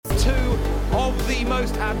the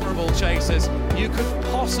most admirable chasers you could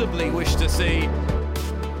possibly wish to see.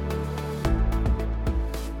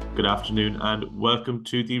 Good afternoon and welcome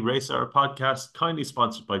to the Racehour podcast, kindly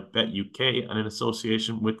sponsored by BetUK and in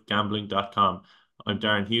association with Gambling.com. I'm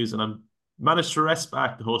Darren Hughes and I'm managed to wrest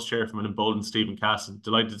back the host chair from an emboldened Stephen Casson.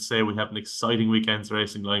 Delighted to say we have an exciting weekend's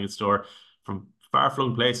racing lying in store from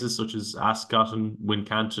far-flung places such as Ascot and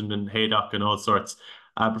Wincanton and Haydock and all sorts.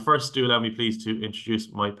 But first, do allow me please to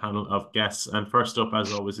introduce my panel of guests. And first up,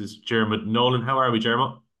 as always, is Diarmuid Nolan. How are we,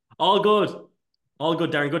 Diarmuid? All good. All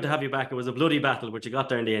good, Darren. Good to have you back. It was a bloody battle, but you got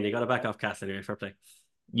there in the end. You got it back off Cass anyway. Fair play.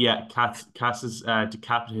 Yeah, Cass's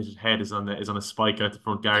decapitated head is on a spike out the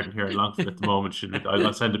front garden here in Longford at the moment.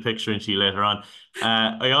 I'll send a picture in to you later on.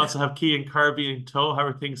 I also have Cian Kirby in tow. How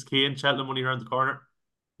are things, Cian? Cheltenham only around the corner.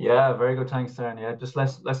 Yeah, very good. Thanks, Darren. Yeah, just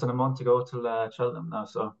less than a month to go till Cheltenham now,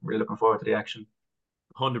 so really looking forward to the action.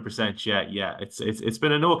 100%, yeah. It's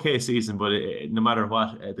been an okay season, but no matter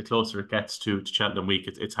what, the closer it gets to Cheltenham week,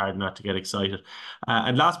 it's hard not to get excited.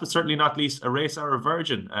 And last but certainly not least, a Racehour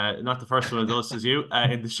virgin, not the first one of those as you,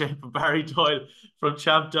 in the shape of Barry Doyle from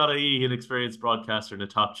Champ.ie, an experienced broadcaster and a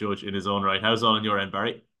top judge in his own right. How's all on your end,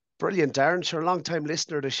 Barry? Brilliant, Darren. Sure, a long time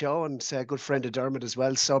listener to the show and a good friend of Dermot as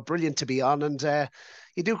well. So brilliant to be on, and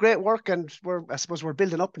you do great work. And I suppose we're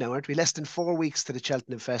building up now, aren't we? Less than 4 weeks to the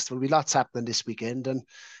Cheltenham Festival. We lots happening this weekend, and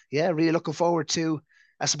yeah, really looking forward to.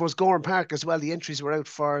 I suppose Gorham Park as well. The entries were out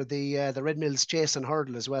for the Red Mills Chase and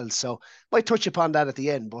Hurdle as well. So might touch upon that at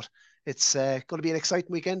the end, but it's going to be an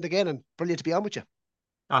exciting weekend again, and brilliant to be on with you.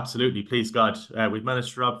 Absolutely, please God. We've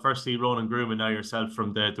managed to rob firstly Ronan Groom and now yourself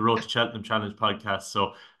from the Road to Cheltenham Challenge podcast.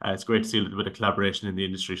 So it's great to see a little bit of collaboration in the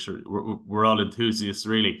industry. Sure, we're all enthusiasts,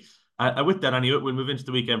 really. With that, anyway, we'll move into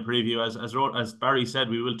the weekend preview. As Barry said,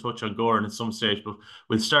 we will touch on Gowran at some stage, but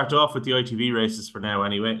we'll start off with the ITV races for now,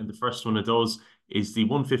 anyway. And the first one of those is the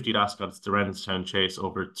 150 at Ascot. It's the Rennstown Chase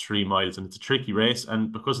over 3 miles, and it's a tricky race.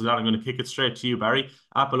 And because of that, I'm going to kick it straight to you, Barry.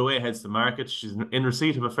 Apple Away heads to market. She's in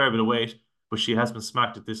receipt of a fair bit of weight, but she has been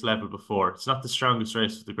smacked at this level before. It's not the strongest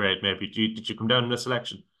race of the grade, maybe. Did you come down in this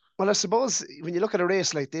selection? Well, I suppose when you look at a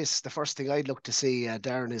race like this, the first thing I'd look to see,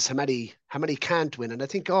 Darren, is how many can't win. And I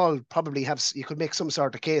think all probably you could make some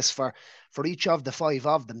sort of case for each of the 5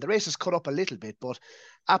 of them. The race is cut up a little bit, but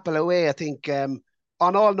Apple Away, I think,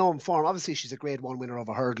 on all known form, obviously she's a Grade 1 winner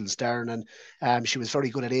over hurdles, Darren, and she was very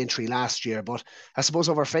good at Aintree last year. But I suppose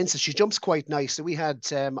over fences, she jumps quite nice. So we had,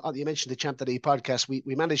 you mentioned the Champ.ie podcast,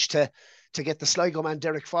 we managed to get the Sligo man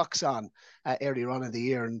Derek Fox on earlier on in the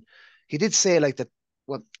year, and he did say like that.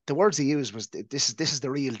 Well, the words he used was, this is the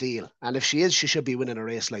real deal. And if she is, she should be winning a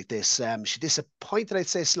race like this. She disappointed, I'd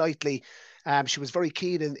say, slightly. She was very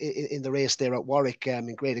keen in the race there at Warwick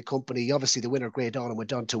in graded company. Obviously, the winner, Grade Dolan,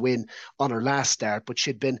 went on to win on her last start, but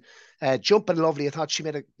she'd been jumping lovely. I thought she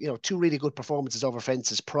made 2 really good performances over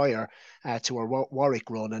fences prior to her Warwick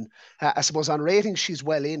run. And I suppose on ratings, she's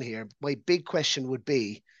well in here. My big question would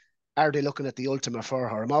be, are they looking at the ultimate for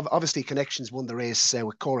her? Obviously, Connections won the race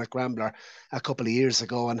with Corach Rambler a couple of years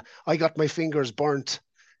ago, and I got my fingers burnt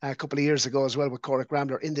a couple of years ago as well with Corach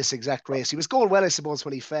Rambler in this exact race. He was going well, I suppose,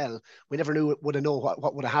 when he fell. We never would have known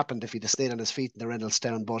what would have happened if he'd have stayed on his feet in the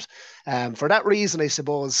Rennstown. But for that reason, I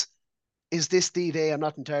suppose, is this D-Day? I'm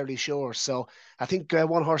not entirely sure. So I think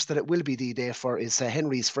one horse that it will be D-Day for is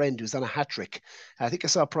Henry's Friend, who's on a hat-trick. I think I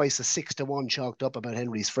saw a price of 6-1 chalked up about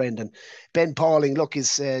Henry's Friend. And Ben Pauling, look, his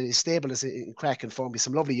stable is in cracking form. He's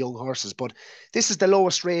some lovely young horses. But this is the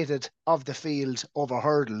lowest rated of the field over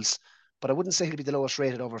hurdles. But I wouldn't say he'll be the lowest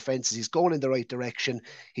rated over fences. He's going in the right direction.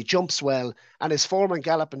 He jumps well. And his form on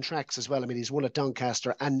gallop and tracks as well. I mean, he's won at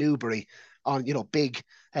Doncaster and Newbury on, big,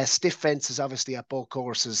 stiff fences, obviously, at both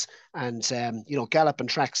courses. And, gallop and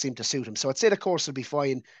tracks seem to suit him. So I'd say the course will be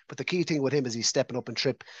fine. But the key thing with him is he's stepping up and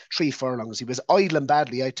trip 3 furlongs. He was idling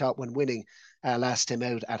badly, I thought, when winning last time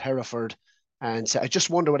out at Hereford. And I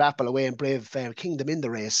just wonder what Apple Away and Brave Kingdom in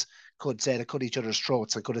the race could cut each other's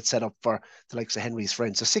throats and could it set up for the likes of Henry's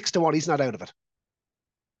Friend. So 6-1, he's not out of it.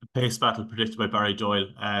 Pace battle predicted by Barry Doyle,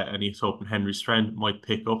 and he's hoping Henry's Friend might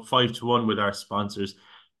pick up 5-1 with our sponsors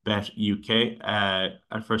BetUK.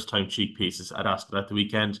 Our first time cheek pieces at Ascot at the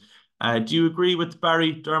weekend. Do you agree with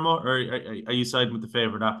Barry, Dermot, or are you siding with the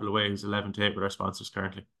favourite Apple Away, who's 11-8 with our sponsors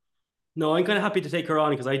currently? No, I'm kind of happy to take her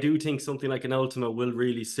on because I do think something like an Ultima will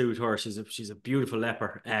really suit her. She's a beautiful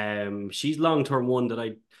leper. She's long-term one that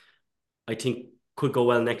I think could go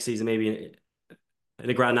well next season, maybe in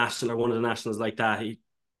a Grand National or one of the nationals like that.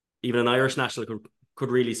 Even an Irish national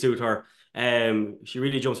could really suit her. She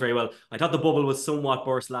really jumps very well. I thought the bubble was somewhat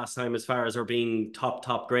burst last time as far as her being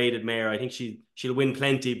top graded mare. I think she'll win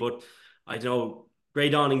plenty, but I don't know. Grey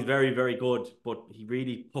Dawning's very, very good, but he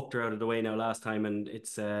really poked her out of the way now last time, and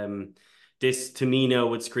it's this to me now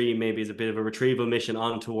would scream maybe as a bit of a retrieval mission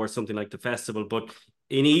on towards something like the festival. But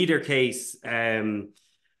in either case, the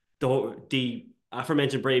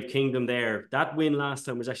aforementioned Brave Kingdom there, that win last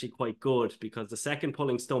time was actually quite good, because the second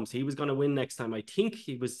pulling stumps, he was going to win next time. I think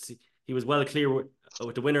he was well clear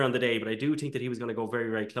with the winner on the day, but I do think that he was going to go very,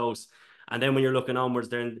 very close. And then when you're looking onwards,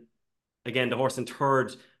 then again, the horse in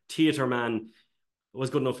third, Theatre Man, was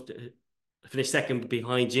good enough to finish second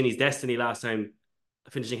behind Ginny's Destiny last time,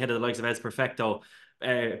 finishing ahead of the likes of Es Perfecto.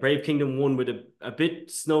 Brave Kingdom won with a bit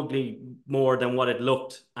snugly more than what it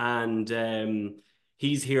looked, and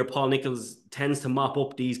he's here. Paul Nicholls tends to mop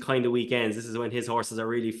up these kind of weekends. This is when his horses are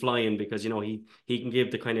really flying, because he can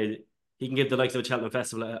give the likes of a Cheltenham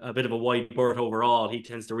Festival a bit of a wide berth overall. He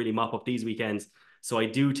tends to really mop up these weekends. So I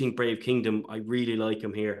do think Brave Kingdom, I really like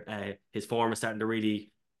him here. His form is starting to really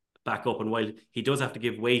back up, and while he does have to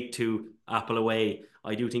give weight to Apple Away,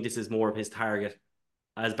 I do think this is more of his target,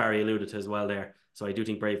 as Barry alluded to as well there. So I do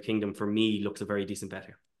think Brave Kingdom for me looks a very decent bet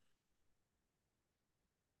here.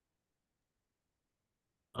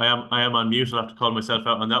 I am on mute. I'll have to call myself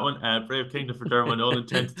out on that one. Brave Kingdom for Diarmuid Nolan,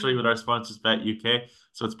 10-3 with our sponsors BetUK.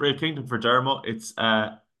 So it's Brave Kingdom for Diarmuid. It's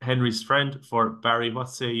Henry's Friend for Barry.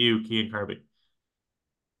 What say you, Cian Kirby?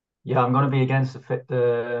 Yeah, I'm going to be against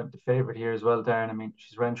the favorite here as well, Darren. I mean,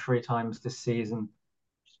 she's run 3 times this season.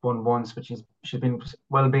 She's won once, but she's been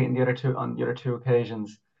well beaten on the other two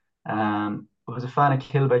occasions. I was a fan of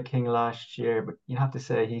Kilby King last year, but you have to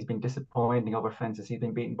say he's been disappointing over fences. He's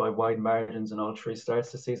been beaten by wide margins in all 3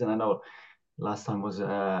 starts this season. I know last time was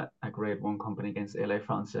a Grade 1 company against LA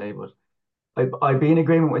Francais, but I'd be in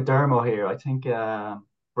agreement with Dermo here. I think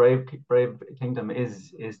Brave Kingdom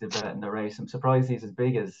is the bet in the race. I'm surprised he's as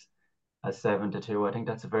big as 7-2. I think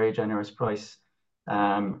that's a very generous price.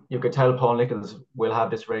 You could tell Paul Nicholls will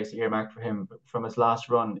have this race earmarked for him from his last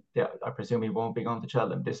run. Yeah, I presume he won't be going to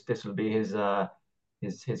Cheltenham. This will be his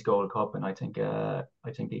Gold Cup, and I think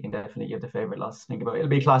he can definitely give the favourite lots to think about. It'll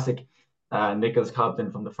be classic. Nicholls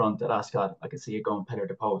Cobden from the front at Ascot. I could see it going pillar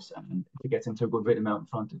to post, and if he gets into a good rhythm out in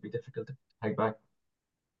front, it'd be difficult to take back.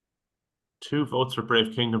 2 votes for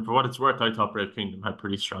Brave Kingdom. For what it's worth, I thought Brave Kingdom had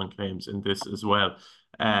pretty strong claims in this as well.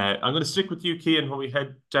 I'm going to stick with you, Cian, when we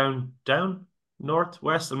head down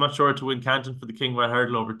northwest. I'm not sure, to Wincanton for the Kingwell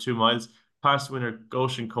Hurdle over 2 miles. Past winner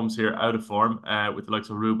Goshen comes here out of form, with the likes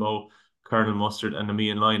of Rubo, Colonel Mustard, and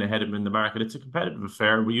Nemean Line ahead of him in the market. It's a competitive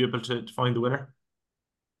affair. Were you able to find the winner?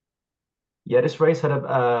 Yeah, this race had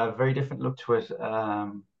a very different look to it.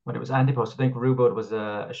 When it was Andy Post, I think Rubo was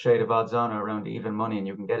a shade of odds on around even money, and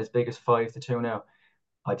you can get as big as 5-2 now.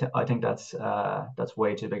 I think that's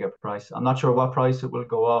way too big a price. I'm not sure what price it will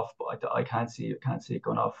go off, but I can't see it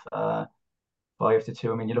going off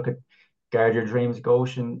 5-2. I mean, you look at Guard Your Dreams,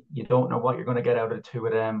 Goshen, you don't know what you're going to get out of the 2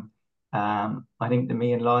 of them. I think the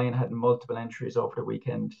Me and Lion had multiple entries over the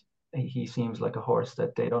weekend. He seems like a horse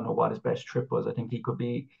that they don't know what his best trip was. I think he could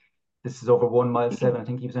be. This is over 1 mile 7. I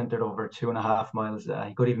think he was entered over 2.5 miles.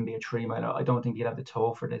 He could even be a 3 mile. I don't think he'd have the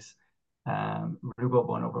toe for this. Rubo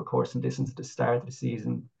won over course and distance at the start of the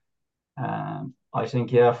season. I think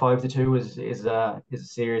 5-2 is a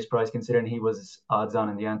serious price considering he was odds on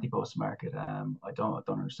in the anti-post market. I don't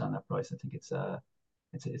understand that price. I think it's a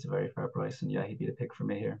very fair price, and he'd be the pick for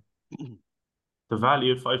me here. The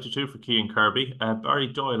value of 5-2 for Cian Kirby. Barry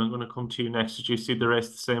Doyle, I'm going to come to you next. Did you see the race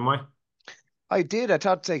the same way? I did. I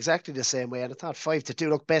thought exactly the same way. And I thought 5-2,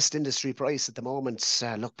 look, best industry price at the moment.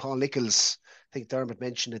 Look, Paul Nicholls, I think Dermot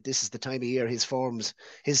mentioned that this is the time of year his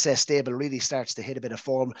stable really starts to hit a bit of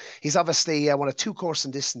form. He's obviously one of 2 course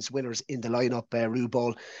and distance winners in the lineup,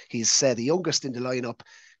 Rubol. He's the youngest in the lineup.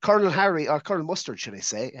 Colonel Mustard, should I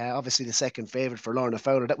say, obviously the second favourite for Lorna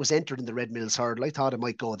Fowler, that was entered in the Red Mills hurdle. I thought it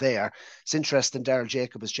might go there. It's interesting, Daryl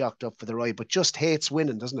Jacob was jocked up for the ride, but just hates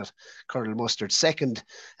winning, doesn't it? Colonel Mustard, second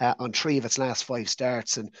on 3 of its last 5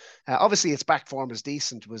 starts, and obviously its back form is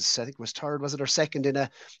decent. I think it was third, was it, or second in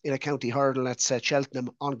a county hurdle at Cheltenham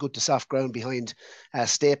on good to soft ground behind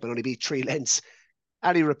Stapen, only beat 3 lengths.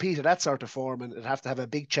 Any repeat of that sort of form, and it'd have to have a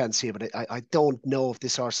big chance here, but I don't know if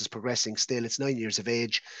this horse is progressing still. It's 9 years of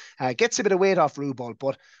age. Gets a bit of weight off Rubol,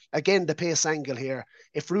 but again, the pace angle here,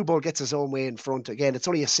 if Rubol gets his own way in front, again, it's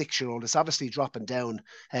only a 6-year-old. It's obviously dropping down.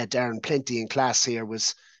 Darren, plenty in class here,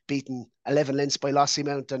 was beaten 11 lengths by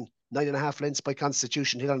Lossiemount and 9.5 lengths by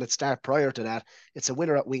Constitution Hill on its start prior to that. It's a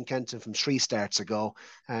winner at Wincanton from 3 starts ago.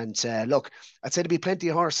 And look, I'd say there'd be plenty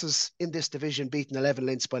of horses in this division beaten 11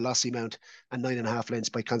 lengths by Lossiemount and 9.5 lengths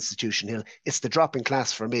by Constitution Hill. It's the drop in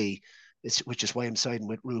class for me, which is why I'm siding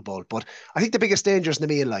with Rubol. But I think the biggest danger is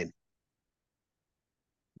Nemean Line.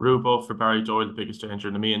 Rubo for Barry Doyle, the biggest danger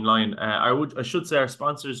in the main line. I should say our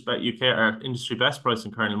sponsors, BetUK, are industry best price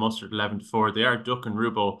in Colonel Mustard 11-4. They are Duck and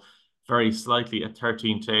Rubo very slightly at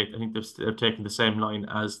 13-8. I think they've taken the same line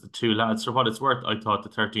as the two lads. For what it's worth, I thought the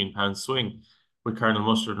 £13 swing with Colonel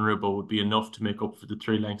Mustard and Rubo would be enough to make up for the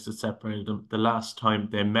 3 lengths that separated them the last time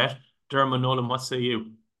they met. Diarmuid Nolan, what say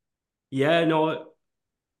you? Yeah, no,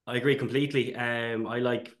 I agree completely. I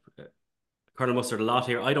like Colonel Mustard a lot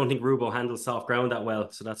here. I don't think Rubo handles soft ground that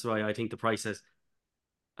well, so that's why I think the price has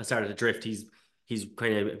started to drift. He's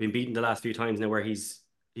kind of been beaten the last few times now where he's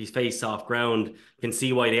faced soft ground. You can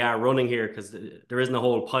see why they are running here, because there isn't a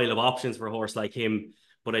whole pile of options for a horse like him.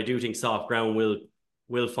 But I do think soft ground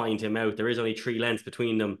will find him out. There is only 3 lengths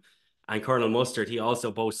between them. And Colonel Mustard, he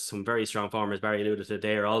also boasts some very strong form, as Barry alluded to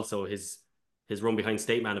there. Also, his run behind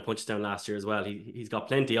Stateman and Punchestown last year as well. He's got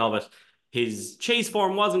plenty of it. His chase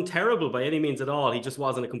form wasn't terrible by any means at all. He just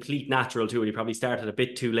wasn't a complete natural to it. He probably started a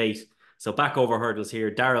bit too late. So back over hurdles here.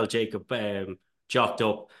 Daryl Jacob jocked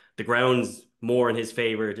up. The ground's more in his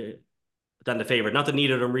favour than the favourite. Not that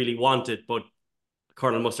neither of them really wanted, but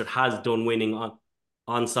Colonel Mustard has done winning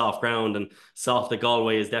on soft ground, and soft at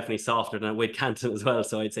Galway is definitely softer than at Wincanton as well.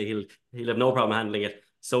 So I'd say he'll have no problem handling it.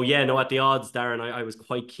 So yeah, no, at the odds, Darren, I was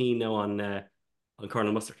quite keen now on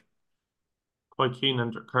Colonel Mustard. Quite keen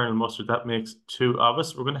on Colonel Mustard. That makes 2 of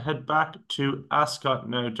us. We're going to head back to Ascot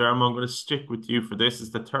now, Dermot. I'm going to stick with you for this. It's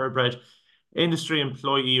the Thoroughbred Industry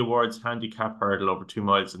Employee Awards handicap hurdle over 2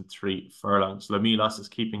 miles and 3 furlongs. Lamilos is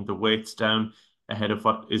keeping the weights down ahead of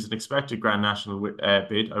what is an expected Grand National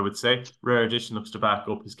bid, I would say. Rare Edition looks to back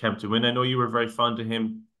up his Kempton win. I know you were very fond of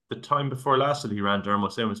him the time before last that he ran,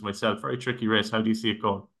 Dermot. Same as myself. Very tricky race. How do you see it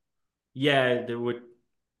going? Yeah, there would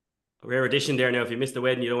Rare Edition there now. If you miss the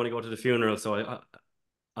wedding, you don't want to go to the funeral, so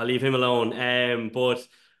I'll leave him alone. But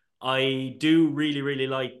I do really, really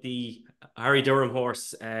like the Harry Durham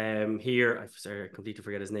horse here. I'm sorry, I completely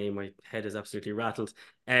forget his name. My head is absolutely rattled.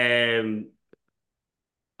 I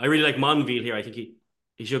really like Monville here. I think he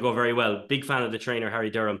should go very well. Big fan of the trainer, Harry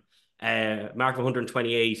Durham. Mark of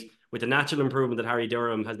 128. With the natural improvement that Harry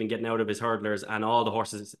Durham has been getting out of his hurdlers and all the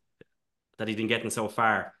horses that he's been getting so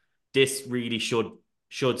far, this really should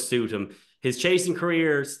suit him. His chasing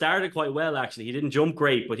career started quite well, actually. He didn't jump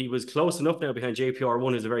great, but he was close enough now behind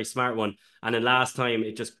JPR1, who's a very smart one. And then last time,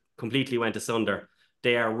 it just completely went asunder.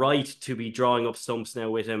 They are right to be drawing up stumps now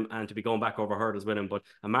with him and to be going back over hurdles with him. But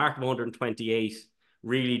a mark of 128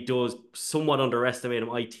 really does somewhat underestimate him,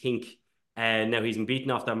 I think. Now he's been beaten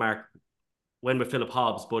off that mark when with Philip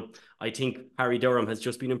Hobbs, but I think Harry Durham has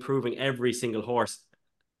just been improving every single horse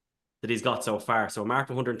that he's got so far. So a mark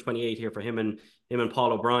of 128 here for him and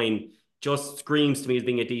Paul O'Brien just screams to me as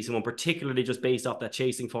being a decent one, particularly just based off that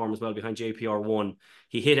chasing form as well behind JPR1.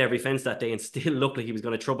 He hit every fence that day and still looked like he was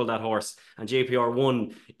going to trouble that horse. And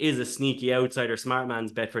JPR1 is a sneaky outsider, smart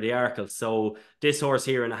man's bet for the Arkle. So this horse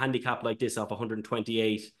here in a handicap like this off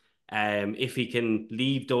 128, if he can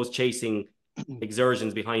leave those chasing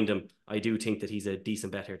exertions behind him, I do think that he's a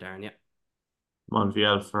decent bet here, Darren. Yeah.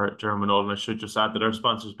 Monvielle for Diarmuid Nolan. I should just add that our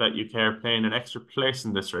sponsors BetUK are playing an extra place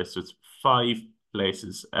in this race. So it's 5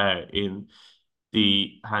 places in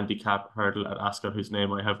the handicap hurdle at Ascot, whose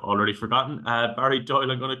name I have already forgotten. Barry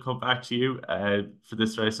Doyle, I'm going to come back to you for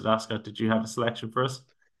this race at Ascot. Did you have a selection for us?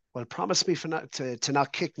 Well, promise me to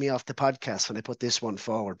not kick me off the podcast when I put this one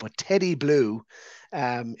forward. But Teddy Blue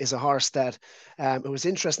is a horse that it was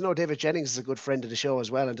interesting. No, David Jennings is a good friend of the show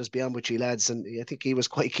as well and does Beyond With You Lads. And I think he was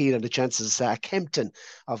quite keen on the chances Kempton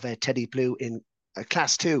of Teddy Blue in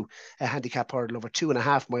Class 2 handicap hurdle over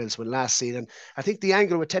 2.5 miles when last seen. And I think the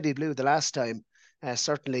angle with Teddy Blue the last time,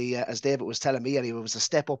 certainly, as David was telling me, anyway, it was a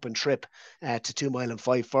step up and trip to 2 mile and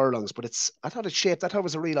 5 furlongs. But I thought it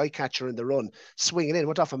was a real eye catcher in the run, swinging in,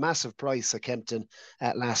 went off a massive price at Kempton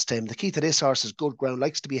last time. The key to this horse is good ground,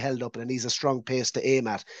 likes to be held up, and it needs a strong pace to aim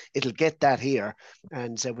at. It'll get that here,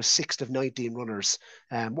 and was 6th of 19 runners.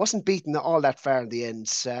 Wasn't beaten all that far in the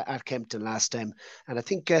end at Kempton last time. And I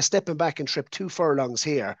think stepping back and trip 2 furlongs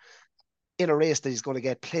here, in a race that he's going to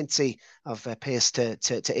get plenty of pace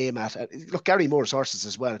to aim at. Look, Gary Moore's horses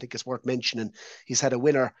as well. I think it's worth mentioning. He's had a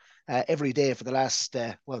winner every day for the last,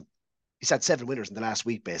 he's had 7 winners in the last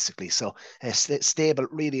week, basically. So stable,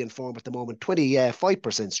 really in form at the moment.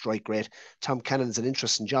 25% strike rate. Tom Cannon's an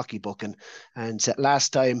interesting jockey booking. And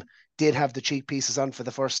last time did have the cheek pieces on for the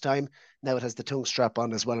first time. Now it has the tongue strap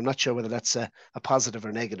on as well. I'm not sure whether that's a positive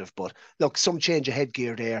or negative, but look, some change of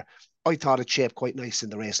headgear there. I thought it shaped quite nice in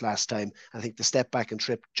the race last time. I think the step back and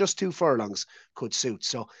trip, just 2 furlongs, could suit.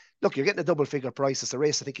 So, look, you're getting a double figure price. It's a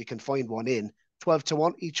race I think you can find one in. 12 to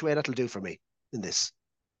 1 each way, that'll do for me in this.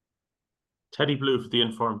 Teddy Blue for the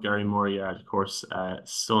informed Gary Moriarty, of course.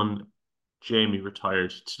 Son Jamie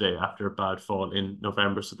retired today after a bad fall in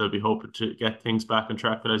November, so they'll be hoping to get things back on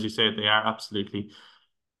track. But as you say, they are absolutely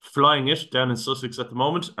flying it down in Sussex at the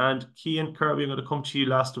moment. And Cian Kirby, I'm going to come to you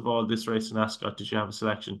last of all. This race in Ascot, did you have a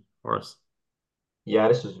selection for us? Yeah,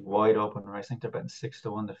 this is wide open. I think they're betting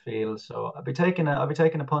 6-1 the field. So I'll be taking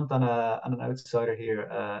a punt on an outsider here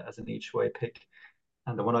as an each way pick.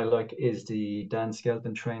 And the one I like is the Dan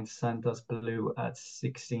Skelton trained Santos Blue at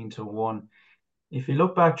 16-1. If you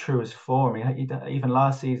look back through his form, even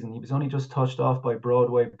last season, he was only just touched off by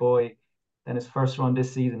Broadway Boy. Then his first run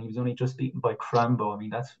this season, he was only just beaten by Crambo. I mean,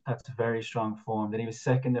 that's a very strong form. Then he was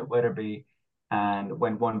second at Wetherby and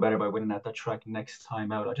went one better by winning at that track next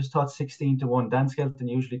time out. I just thought 16-1. Dan Skelton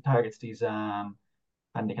usually targets these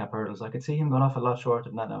handicap hurdles. I could see him going off a lot shorter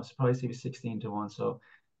than that now. I'm surprised he was 16-1. So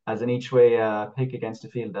as an each way pick against the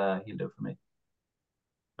field, he'll do for me.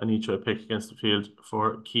 An each way pick against the field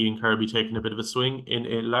for Cian Kirby, taking a bit of a swing in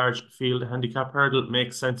a large field handicap hurdle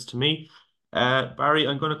makes sense to me. Barry,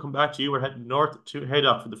 I'm going to come back to you. We're heading north to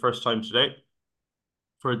Haydock for the first time today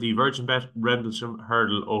for the Virgin Bet Rendlesham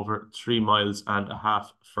hurdle over 3.5 miles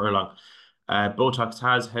furlong. Botox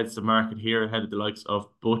has heads the market here ahead of the likes of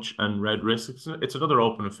Butch and Red Risk. It's another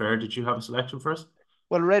open affair. Did you have a selection for us?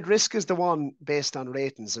 Well, Red Risk is the one based on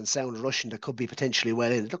ratings and sound Russian that could be potentially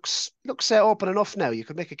well in. It looks open enough now. You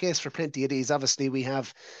could make a case for plenty of these. Obviously, we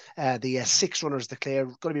have the six runners declare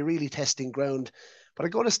going to be really testing ground. But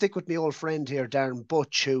I'm going to stick with my old friend here, Darren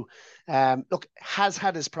Butch, who has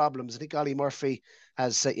had his problems. I think Ollie Murphy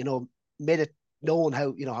has made it known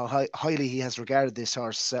how highly he has regarded this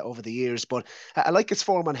horse over the years. But I like its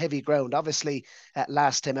form on heavy ground. Obviously,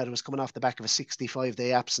 last time out, it was coming off the back of a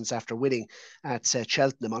 65-day absence after winning at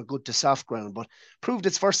Cheltenham on good to soft ground, but proved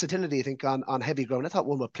its versatility, I think, on heavy ground. I thought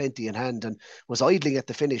one with plenty in hand and was idling at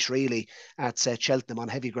the finish, really, at Cheltenham on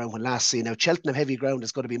heavy ground when last seen. Now, Cheltenham heavy ground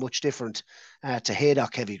is going to be much different to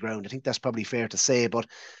Haydock heavy ground. I think that's probably fair to say. But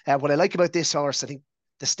what I like about this horse, I think,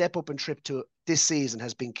 the step up and trip to this season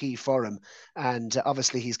has been key for him. And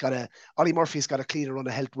obviously Ollie Murphy's got a cleaner run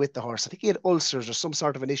of health with the horse. I think he had ulcers or some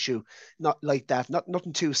sort of an issue, not like that,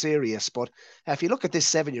 nothing too serious. But if you look at this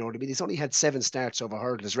 7-year-old, I mean, he's only had 7 starts over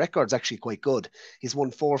hurdle. His record's actually quite good. He's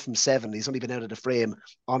won 4 from 7. He's only been out of the frame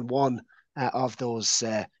on one of those.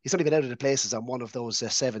 He's only been out of the places on one of those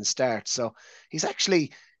 7 starts. So he's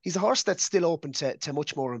a horse that's still open to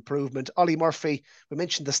much more improvement. Ollie Murphy, we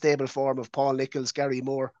mentioned the stable form of Paul Nicholls, Gary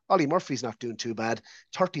Moore. Ollie Murphy's not doing too bad,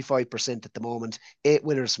 35% at the moment, 8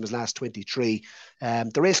 winners from his last 23.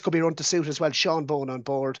 The race could be run to suit as well. Sean Bowen on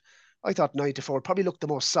board. I thought 9-4 probably looked the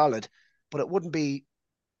most solid, but it wouldn't be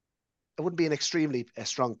an extremely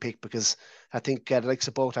strong pick because I think the likes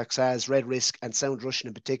of Botox has, Red Risk and Sound Russian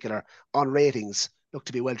in particular on ratings look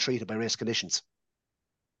to be well treated by race conditions.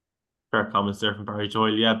 Fair comments there from Barry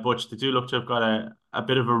Doyle. Yeah, Butch, they do look to have got a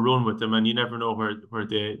bit of a run with them, and you never know where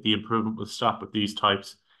the improvement will stop with these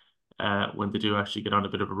types when they do actually get on a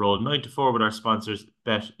bit of a roll. 9-4 with our sponsors,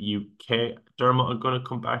 BetUK. Dermot, I'm going to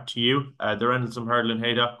come back to you. The Rendlesham hurdle in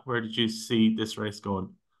Haydock, where did you see this race going?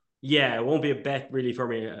 Yeah, it won't be a bet really for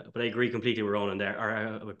me, but I agree completely with Ronan there,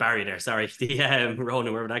 or with Barry there. Sorry, the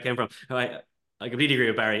Ronan, wherever that came from. I completely agree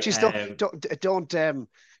with Barry. Just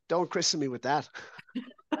don't christen me with that.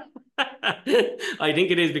 I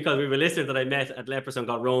think it is because we have a listener that I met at Leopardstown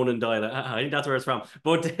called Ronan Doyle. I think that's where it's from.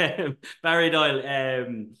 But Barry Doyle,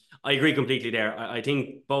 I agree completely there. I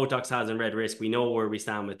think Botox has in Red Risk. We know where we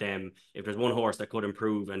stand with them. If there's one horse that could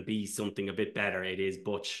improve and be something a bit better, it is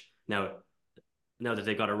Butch. Now that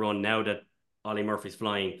they got a run, now that Ollie Murphy's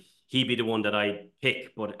flying, he'd be the one that I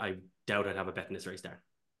pick, but I doubt I'd have a bet in this race there.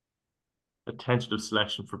 A tentative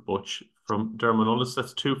selection for Butch from Diarmuid Nolan.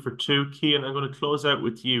 That's 2 for 2. Cian, I'm going to close out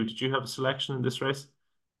with you. Did you have a selection in this race?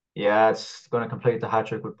 Yeah, it's going to complete the hat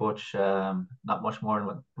trick with Butch. Not much more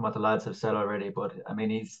than what the lads have said already, but I mean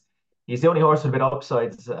he's the only horse with a bit of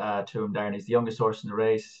upsides to him, Darren. He's the youngest horse in the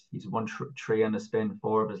race. He's won 3 on the spin,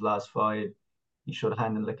 4 of his last 5. He should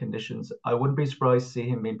handle the conditions. I wouldn't be surprised to see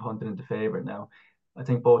him being punted into favourite now. I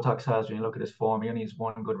think Botox has, when you look at his form, he only has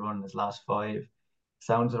 1 good run in his last 5.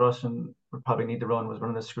 Sounds of Russian would probably need the run, was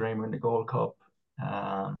running a screamer in the Gold Cup.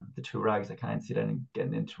 The 2 rags, I can't see them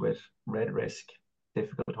getting into it. Red Risk,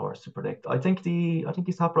 difficult horse to predict. I think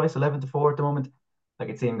he's top price 11-4 at the moment. I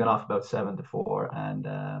could see him going off about 7-4, and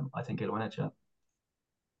I think he'll win it, yeah.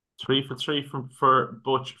 3 for 3 for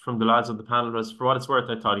Butch from the lads on the panel. For what it's worth,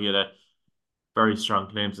 I thought he had a very strong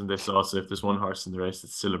claims in this also. If there's one horse in the race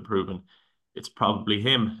that's still improving, it's probably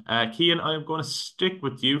him. Cian, I'm going to stick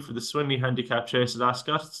with you for the Swinley Handicap Chase at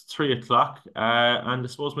Ascot. It's 3 o'clock. And I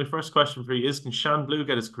suppose my first question for you is, can Shan Blue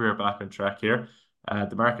get his career back on track here?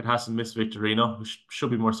 The market hasn't missed Victorino, who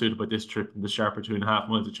should be more suited by this trip than the sharper 2.5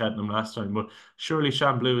 miles at Cheltenham last time. But surely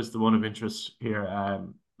Shan Blue is the one of interest here,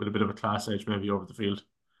 with a bit of a class edge maybe over the field.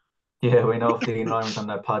 Yeah, we know if Dean Ryan was on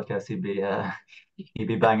that podcast, he'd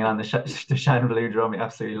be banging on the Shannon Blue drum. He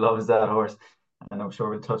absolutely loves that horse, and I'm sure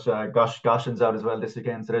we'll touch Goshen's out as well this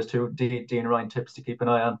weekend. So there's two Dean Ryan tips to keep an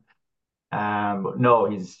eye on. But no,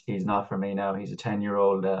 he's not for me now. He's a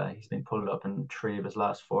 10-year-old. He's been pulled up in 3 of his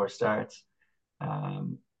last 4 starts.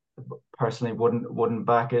 Personally, wouldn't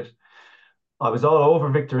back it. I was all over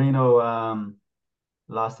Victorino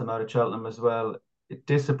last time out of Cheltenham as well. It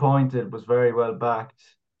disappointed, was very well backed.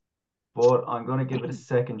 But I'm going to give it a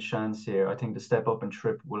second chance here. I think the step up and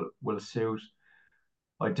trip will suit.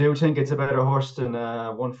 I do think it's a better horse than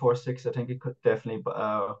 146. I think it could definitely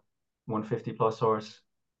 150 plus horse.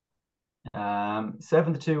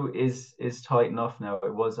 7-2 is tight enough now.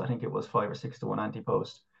 I think it was 5 or 6 to 1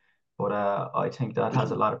 anti-post. But I think that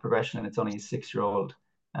has a lot of progression, and it's only a 6-year-old.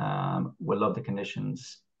 Will love the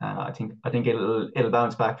conditions. I think it'll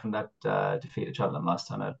bounce back from that defeat at Cheltenham last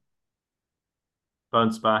time out.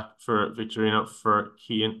 Bounce back for Victorino for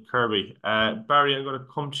Cian Kirby. Barry, I'm going to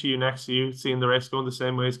come to you next. To you seeing the race going the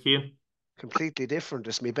same way as Cian? Completely different.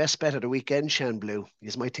 It's my best bet of the weekend, Shan Blue.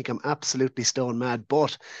 You might think I'm absolutely stone mad,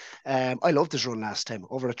 but I loved his run last time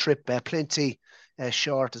over a trip. Plenty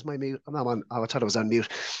short. Is my mute? I'm not on. Oh, I thought I was on mute.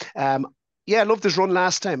 Yeah, I loved his run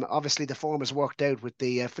last time. Obviously, the form has worked out with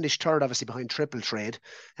the finished third, obviously, behind Triple Trade,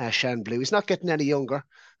 Shan Blue. He's not getting any younger,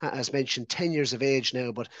 as mentioned, 10 years of age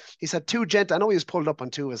now, but he's had 2 I know he was pulled up on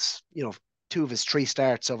 2 of his 3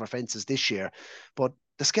 starts over fences this year, but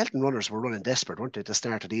the Skelton runners were running desperate, weren't they, at the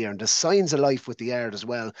start of the year? And the signs of life with the yard as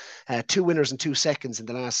well. 2 winners and 2 seconds in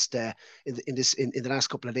the last in the last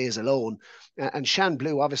couple of days alone. And Shan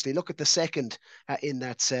Blue, obviously, look at the second in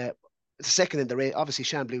that. Second in the race, obviously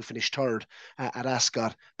Shan Blue finished third at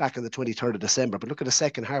Ascot back on the 23rd of December. But look at the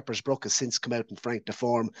second. Harper's Brook has since come out and franked the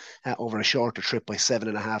form over a shorter trip by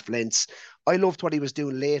 7.5 lengths. I loved what he was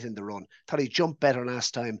doing late in the run. Thought he jumped better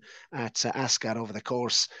last time at Ascot over the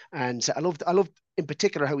course. And I loved in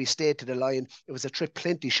particular how he stayed to the line. It was a trip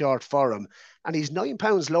plenty short for him. And he's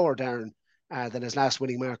 £9 lower, Darren, than his last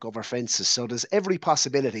winning mark over fences. So there's every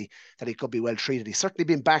possibility that he could be well treated. He's certainly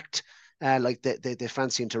been backed like they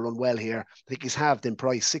fancy him to run well here. I think he's halved in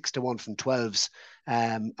price, 6 to 1 from 12s.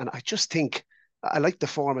 And I just think I like the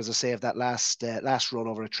form, as I say, of that last run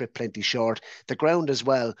over a trip plenty short. The ground as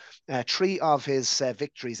well. 3 of his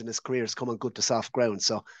victories in his career has come on good to soft ground.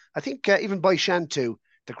 So I think even by Shantu,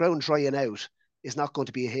 the ground drying out is not going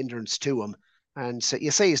to be a hindrance to him. And so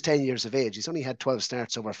you say he's 10 years of age. He's only had 12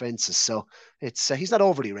 starts over fences. So it's he's not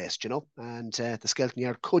overly raced, and the Skelton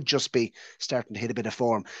Yard could just be starting to hit a bit of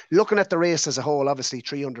form. Looking at the race as a whole, obviously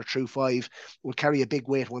 300 through 5 will carry a big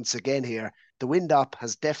weight once again here. The wind up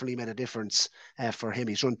has definitely made a difference for him.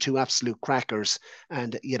 He's run 2 absolute crackers,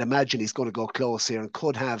 and you'd imagine he's going to go close here and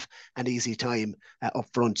could have an easy time up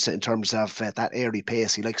front in terms of that airy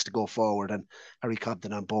pace. He likes to go forward, and Harry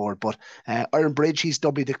Cobden on board. But Iron Bridge, he's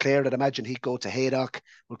doubly declared. I'd imagine he'd go to Haydock.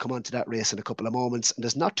 We'll come on to that race in a couple of moments. And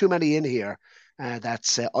there's not too many in here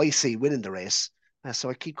that I see winning the race.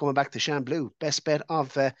 So I keep coming back to Shan Blue. Best bet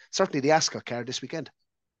of certainly the Ascot card this weekend.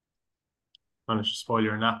 Managed to spoil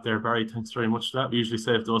your nap there, Barry. Thanks very much for that. We usually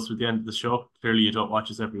save those for the end of the show. Clearly, you don't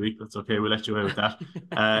watch us every week. That's okay. We'll let you away with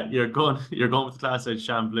that. You're going with the class edge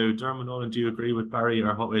Shan Blue. Diarmuid Nolan, do you agree with Barry,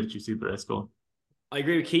 or what way did you see the race going? I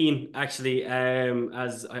agree with Cian, actually.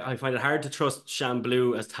 As I find it hard to trust Shan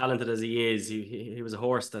Blue, as talented as he is. He was a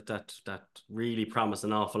horse that really promised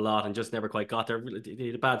an awful lot and just never quite got there. He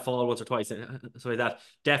had a bad fall once or twice, so that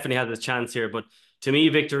definitely had his chance here. But to me,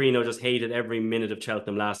 Victorino just hated every minute of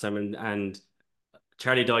Cheltenham last time, and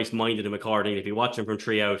Charlie Dice minded him accordingly. If you watch him from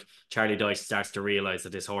 3 out, Charlie Dice starts to realise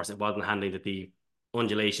that this horse, it wasn't handling the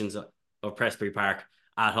undulations of Prestbury Park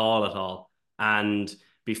at all. And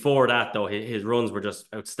before that, though, his runs were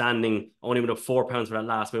just outstanding. Only went up £4 for that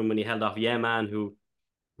last win when he held off Man, who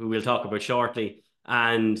we'll talk about shortly.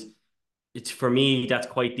 And it's, for me, that's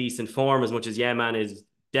quite decent form, as much as Man is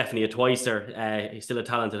definitely a twicer. He's still a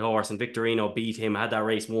talented horse, and Victorino beat him, had that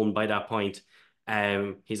race won by that point.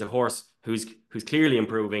 He's a horse who's clearly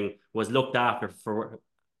improving, was looked after for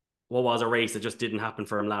what was a race that just didn't happen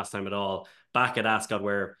for him last time at all. Back at Ascot,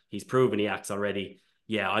 where he's proven he acts already.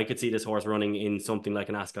 Yeah, I could see this horse running in something like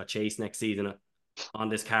an Ascot Chase next season on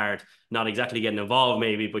this card. Not exactly getting involved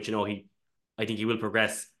maybe, but I think he will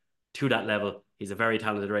progress to that level. He's a very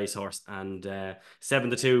talented racehorse, and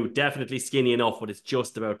 7-2, definitely skinny enough, but it's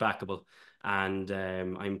just about backable. And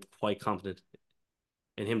I'm quite confident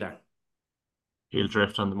in him there. He'll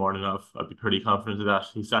drift on the morning of. I'd be pretty confident of that.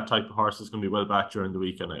 He's that type of horse that's going to be well back during the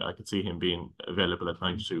week, and I could see him being available at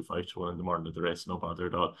 9-2, 5-1 in the morning of the race. No bother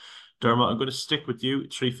at all. Dermot, I'm going to stick with you.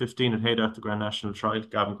 3:15 at Haydock, the Grand National Trial.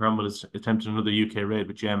 Gavin Cromwell is attempting another UK raid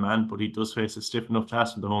with Man, but he does face a stiff enough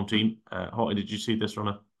task from the home team. How did you see this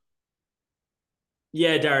runner?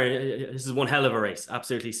 Yeah, Darren, this is one hell of a race.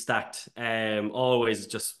 Absolutely stacked. Always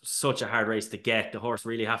just such a hard race to get. Horses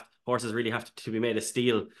really have to be made of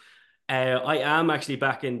steel. I am actually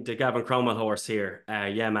back in the Gavin Cromwell horse here.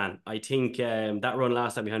 Man. I think that run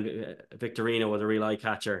last time behind Victorino was a real eye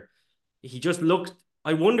catcher. He just looked.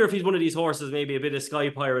 I wonder if he's one of these horses, maybe a bit of Sky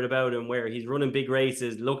Pirate about him, where he's running big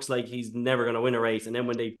races, looks like he's never going to win a race, and then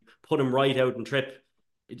when they put him right out and trip,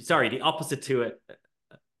 sorry, the opposite to it,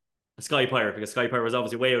 a Sky Pirate, because Sky Pirate was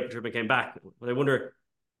obviously way out and trip and came back. But I wonder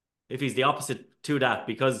if he's the opposite to that,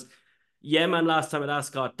 because Man last time at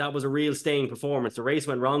Ascot, that was a real staying performance. The race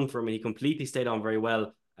went wrong for him and he completely stayed on very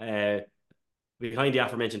well behind the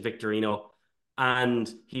aforementioned Victorino.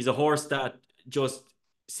 And he's a horse that just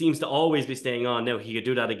seems to always be staying on. Now, he could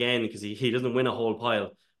do that again because he doesn't win a whole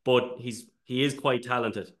pile, but he is quite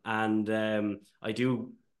talented. And I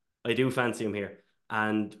do fancy him here.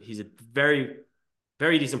 And he's a very,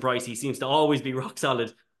 very decent price. He seems to always be rock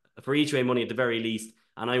solid for each way money at the very least.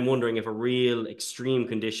 And I'm wondering if a real extreme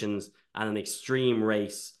conditions and an extreme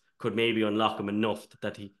race could maybe unlock him enough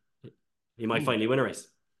that he might finally win a race.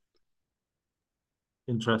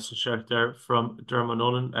 Interesting shout there from Diarmuid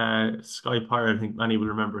Nolan. Sky Pirate, I think many will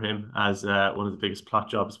remember him as one of the biggest plot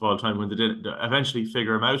jobs of all time when they did eventually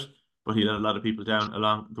figure him out, but he let a lot of people down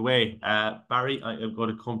along the way. Barry, I am going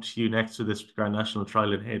to come to you next to this Grand National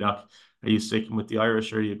Trial in Haydock. Are you sticking with the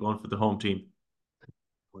Irish or are you going for the home team?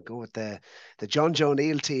 We'll go with the John Joe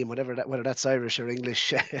Neal team, whether that's Irish or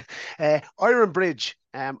English. Iron Bridge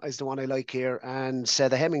is the one I like here, and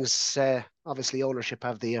the Hemmings obviously ownership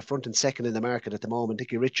have the front and second in the market at the moment.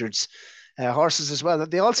 Dickie Richards horses as well.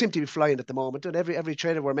 They all seem to be flying at the moment, and every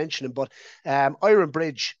trainer we're mentioning. But Iron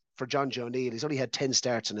Bridge for John Joe Neal. He's only had 10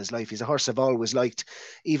 starts in his life. He's a horse I've always liked,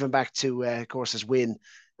 even back to of course his win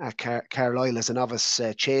at Carlisle as a novice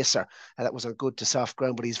chaser. That was on good to soft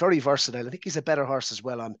ground, but he's very versatile. I think he's a better horse as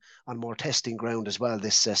well on more testing ground as well,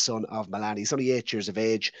 this son of Milan. He's only 8 years of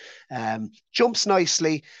age, jumps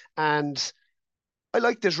nicely, and I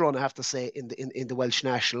like this run, I have to say, in the Welsh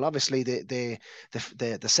National. Obviously, the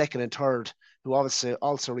second and third, who obviously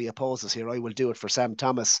also reopposes here, I will do it for Sam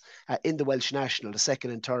Thomas in the Welsh National. The second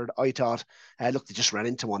and third, I thought, look, they just ran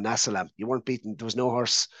into one. Nassalam, you weren't beaten. There was no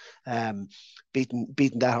horse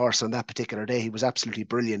beating that horse on that particular day. He was absolutely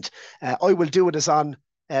brilliant. I will do it as on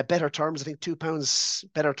better terms. I think £2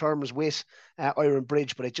 better terms with Iron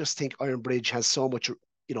Bridge, but I just think Iron Bridge has so much,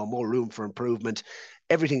 more room for improvement.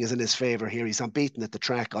 Everything is in his favour here. He's unbeaten at the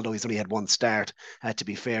track, although he's only had one start, to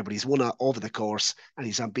be fair, but he's won over the course and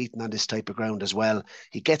he's unbeaten on this type of ground as well.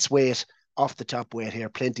 He gets weight off the top weight here,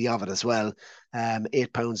 plenty of it as well.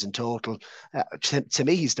 £8 in total. To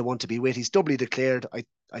me, he's the one to be with. He's doubly declared.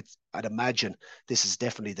 I'd imagine this is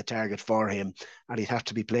definitely the target for him, and he'd have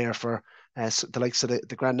to be player for the likes of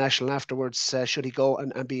the Grand National afterwards, should he go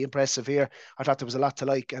and be impressive here. I thought there was a lot to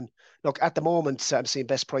like, and look, at the moment I'm seeing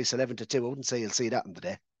best price 11-2. I wouldn't say you'll see that in the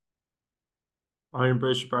day. Iron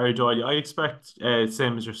Bridge, Barry Doyle. I expect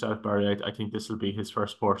same as yourself, Barry. I think this will be his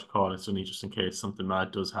first port of call. It's only just in case something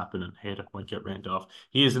mad does happen and Haydock might get rained off.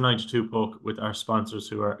 He is a 92 poke with our sponsors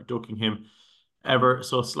who are ducking him ever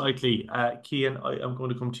so slightly. Cian, I'm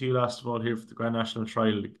going to come to you last of all here for the Grand National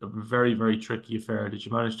Trial. A very, very tricky affair. Did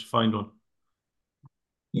you manage to find one?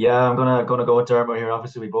 Yeah, I'm gonna go with Dermot here.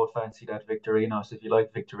 Obviously, we both fancy that Victorino. So if you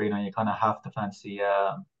like Victorino, you kind of have to fancy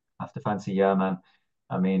man.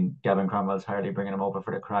 I mean, Gavin Cromwell's hardly bringing him over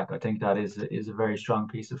for the crack. I think that is a very strong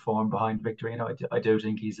piece of form behind Victorino. I do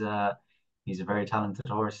think he's a very talented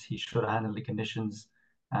horse. He should have handled the conditions.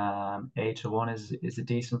 8-1 is a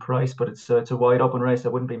decent price, but it's a wide open race. I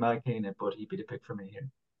wouldn't be mad keen it, but he'd be the pick for me here.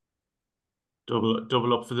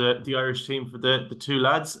 Double up for the Irish team for the two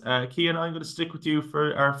lads. Cian, I'm going to stick with you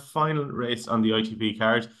for our final race on the ITV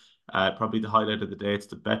card. Probably the highlight of the day. It's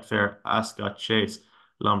the Betfair Ascot Chase.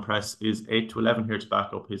 Long Press is 8-11 here to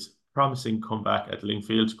back up his promising comeback at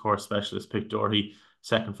Lingfield. Course specialist picked Doherty.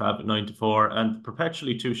 Second fab at 9-4, and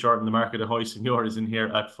perpetually too short in the market. Ahoy Senor is in here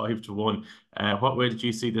at 5-1. What way did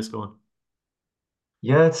you see this going?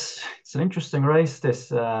 Yeah, it's an interesting race.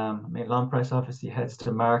 This, I mean, Long Press obviously heads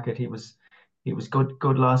to market. He was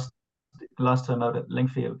good last time out at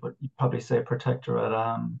Lingfield, but you'd probably say protector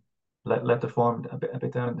let the form a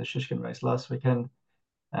bit down in the Shishkin race last weekend.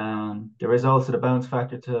 There is also the bounce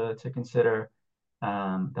factor to consider.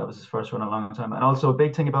 That was his first run in a long time. And also a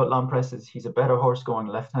big thing about Lompress is he's a better horse going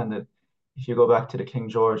left-handed. If you go back to the King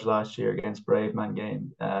George last year against Brave Man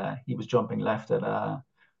game, he was jumping left at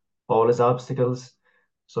all his obstacles.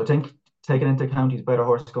 So I think taking into account he's a better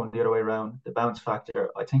horse going the other way around, the bounce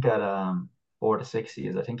factor, I think at 4 to 6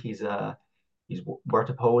 I think he's worth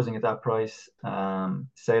opposing at that price.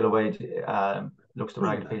 Sail Away looks to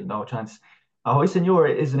Ragged Field, no chance. Ahoy Senor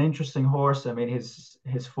is an interesting horse. I mean,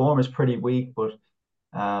 his form is pretty weak, but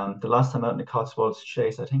the last time out in the Cotswolds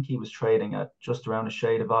Chase, I think he was trading at just around a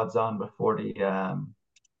shade of odds on before the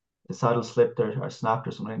saddle slipped or snapped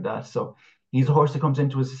or something like that. So he's a horse that comes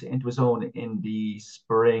into his own in the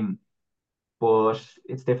spring, but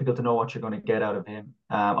it's difficult to know what you're going to get out of him.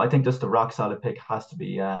 I think just the rock solid pick has to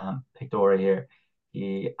be Pictori here.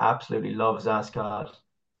 He absolutely loves Ascot.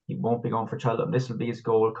 He won't be going for Cheltenham. This will be his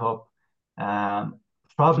Gold Cup.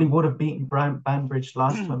 Probably would have beaten Banbridge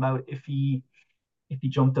last time out if he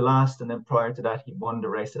jumped the last, and then prior to that he won the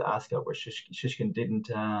race at Ascot where Shishkin didn't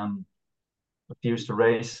refuse to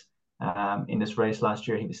race. In this race last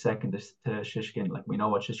year he was second to Shishkin. Like, we know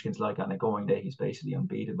what Shishkin's like on a going day. He's basically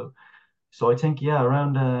unbeatable. So I think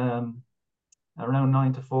around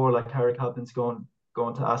 9 to 4, like Harry Cobden's going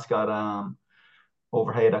to Ascot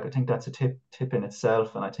over Haydock. I think that's a tip in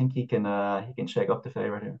itself, and I think he can shake up the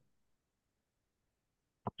favourite here.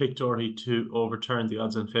 Pictori to overturn the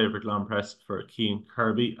odds-on favourite Lompress for Cian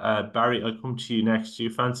Kirby. Barry, I'll come to you next. Do you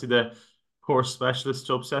fancy the course specialist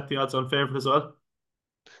to upset the odds-on favourite as well?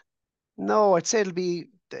 No, I'd say it'll be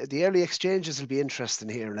the early exchanges will be interesting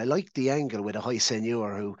here, and I like the angle with a High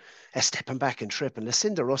Seigneur who is stepping back and tripping.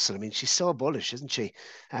 Lucinda Russell, I mean, she's so bullish, isn't she?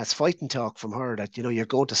 It's fighting talk from her that you're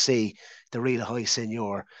going to see the real High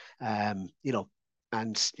Seigneur.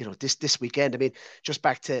 And this weekend, I mean, just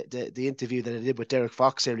back to the interview that I did with Derek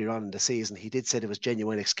Fox earlier on in the season, he did say there was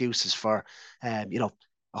genuine excuses for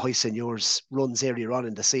High Seigneurs runs earlier on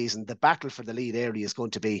in the season. The battle for the lead area is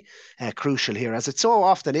going to be crucial here, as it so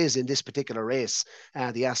often is in this particular race,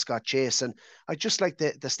 the Ascot Chase. And I just like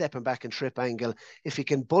the stepping back and trip angle. If he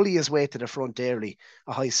can bully his way to the front early,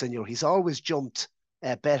 a High Seigneur, he's always jumped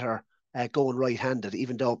better going right-handed,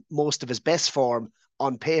 even though most of his best form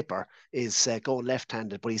on paper is going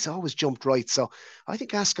left-handed, but he's always jumped right. So I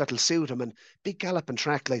think Ascot will suit him, and big galloping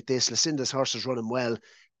track like this, Lucinda's horse is running well.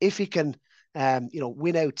 If he can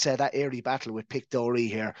win out that early battle with Pictori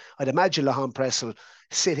here, I'd imagine Lompress will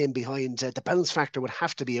sit in behind. The bounce factor would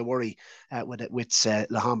have to be a worry with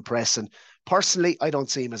Lompress. And personally, I don't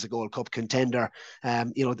see him as a Gold Cup contender. There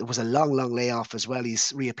was a long layoff as well.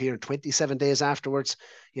 He's reappeared 27 days afterwards.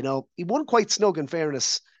 He won quite snug, in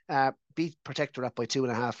fairness. Beat Protectorate by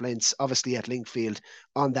 2.5 lengths, obviously at Linkfield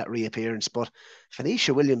on that reappearance. But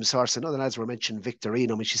Phoenicia Williams' horse, I know the lads were mentioning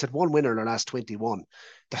Victorino. I mean, she's had one winner in her last 21.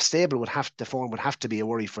 The form would have to be a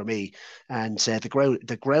worry for me, and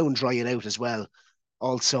the ground drying out as well.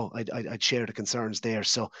 Also, I'd share the concerns there.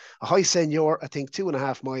 So a High Seigneur, I think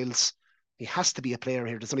 2.5 miles. He has to be a player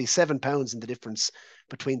here. There's only £7 in the difference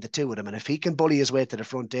between the two of them, and if he can bully his way to the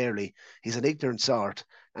front early, he's an ignorant sort,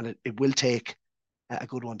 and it will take a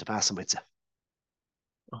good one to pass him, I'd say.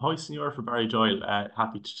 A High Seigneur for Barry Doyle.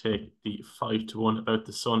 Happy to take the 5-1 about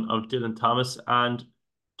the son of Dylan Thomas. And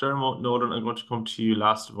Diarmuid Nolan, I'm going to come to you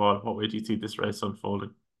last of all. What way do you see this race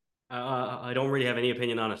unfolding? I don't really have any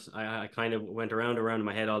opinion on it. I kind of went around in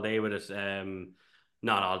my head all day with it.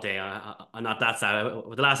 Not all day. I'm not that sad.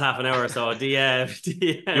 With the last half an hour or so, you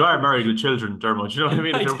are married with children, Diarmuid. You know what I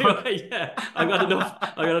mean? I do, yeah. I've got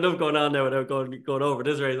enough going on now without going over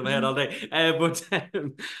this race in my head all day.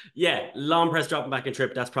 Lompress dropping back and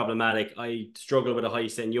trip, that's problematic. I struggle with a High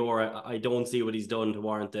Seigneur. I don't see what he's done to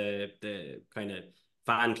warrant the kind of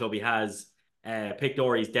fan club he has.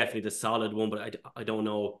 Pictori is definitely the solid one, but I don't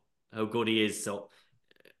know how good he is. So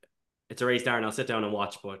it's a race, Darren. I'll sit down and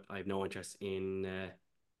watch, but I have no interest in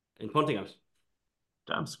punting out.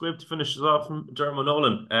 Damn squib to finish us off from Diarmuid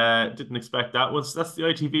Nolan. Didn't expect that one. So that's the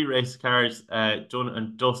ITV race cards done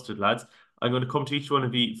and dusted, lads. I'm going to come to each one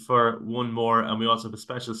of you for one more, and we also have a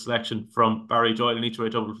special selection from Barry Doyle in each way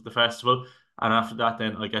double for the festival. And after that,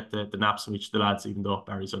 then I get the naps from each of the lads, even though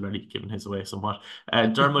Barry's already given his away somewhat.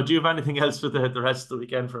 Diarmuid, do you have anything else for the rest of the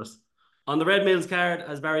weekend for us? On the Red Mills card,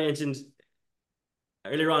 as Barry mentioned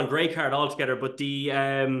earlier on, great card altogether, but the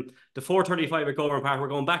 4:35 at Coburn Park, we're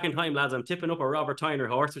going back in time, lads. I'm tipping up a Robert Tyner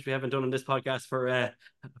horse, which we haven't done on this podcast for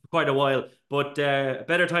quite a while, but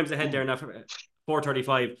better times ahead there now.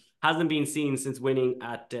 4:35 hasn't been seen since winning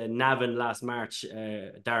at Navan last March,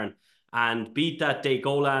 Darren, and beat that day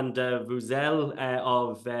Goland Vuzel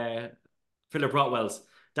of Philip Rotwell's.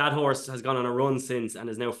 That horse has gone on a run since and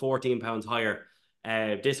is now 14 pounds higher.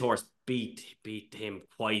 This horse beat him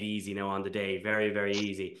quite easy now on the day. Very, very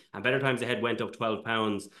easy. And Better Times Ahead went up 12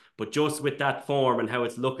 pounds. But just with that form and how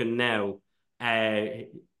it's looking now,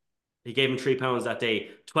 he gave him £3 that day.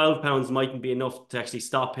 £12 mightn't be enough to actually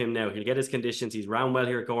stop him now. He'll get his conditions. He's round well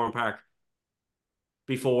here at Gorham Park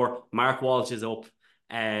before. Mark Walsh is up.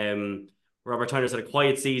 Robert Tyner's had a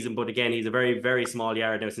quiet season, but again, he's a very, very small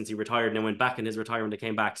yard now since he retired and then went back in his retirement and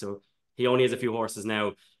came back. So he only has a few horses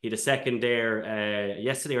now. He had a second there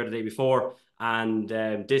yesterday or the day before. And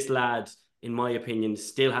this lad, in my opinion,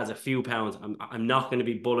 still has a few pounds. I'm not going to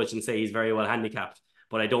be bullish and say he's very well handicapped,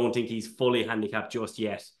 but I don't think he's fully handicapped just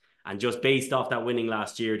yet. And just based off that winning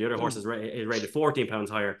last year, the other horse is rated 14 pounds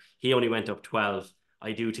higher. He only went up 12.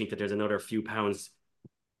 I do think that there's another few pounds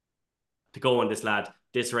to go on this lad.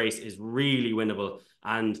 This race is really winnable.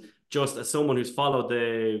 And just as someone who's followed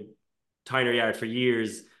the Tyner Yard for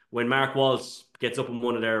years, when Mark Walsh gets up on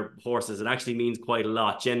one of their horses, it actually means quite a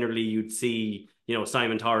lot. Generally, you'd see,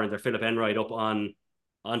 Simon Torrance or Philip Enright up on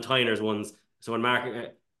Tyner's ones. So when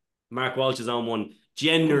Mark Walsh is on one,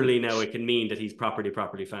 generally now it can mean that he's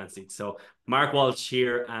properly fancied. So Mark Walsh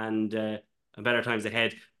here and Better Times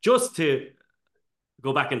Ahead. Just to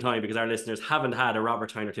go back in time, because our listeners haven't had a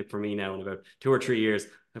Robert Tyner tip for me now in about 2 or 3 years,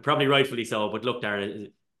 and probably rightfully so. But look, Darren,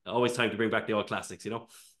 it's always time to bring back the old classics,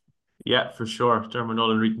 Yeah, for sure. Diarmuid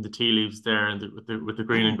Nolan reading the tea leaves there and with the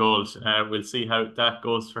green and gold. We'll see how that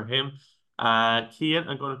goes for him. Cian,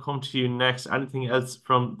 I'm going to come to you next. Anything else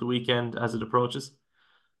from the weekend as it approaches?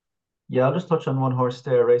 Yeah, I'll just touch on one horse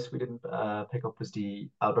there. A race we didn't pick up was the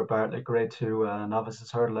Albert Bartlett Grade 2 Novices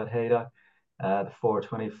Hurdle at Haydock, the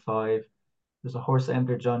 425. There's a horse that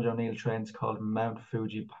entered John O'Neill trains called Mount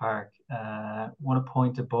Fuji Park. Won a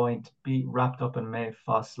point to point, beat wrapped up in May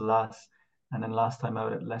Foss last. And then last time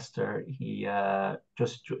out at Leicester, he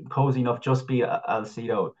just cozy enough, just beat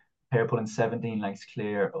Alcedo, pair pulling 17 lengths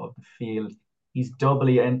clear of the field. He's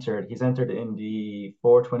doubly entered. He's entered in the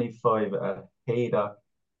 425 at Haydock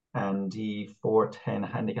and the 410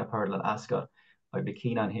 handicap hurdle at Ascot. I'd be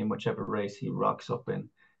keen on him, whichever race he rocks up in.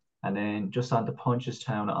 And then just on to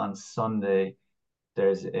Punchestown on Sunday,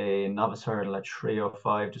 there's a novice hurdle at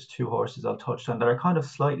 305, just 2 horses I'll touch on that are kind of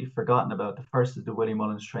slightly forgotten about. The first is the Willie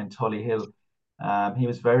Mullins trained Tully Hill. He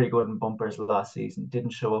was very good in bumpers last season,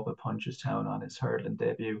 didn't show up at Punchestown on his hurdling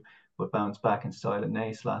debut, but bounced back in style at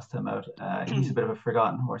Naas last time out. He's a bit of a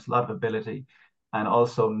forgotten horse, a lot of ability, and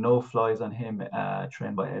also no flies on him,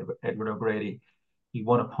 trained by Edward O'Grady. He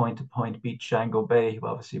won a point-to-point, beat Django Bay, who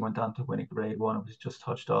obviously went on to win a Grade 1 and was just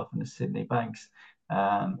touched off in the Sydney Banks.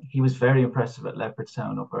 He was very impressive at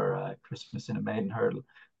Leopardstown over Christmas in a maiden hurdle.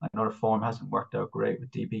 I know the form hasn't worked out great with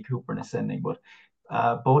DB Cooper in ascending, but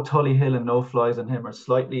both Tully Hill and no flies on him are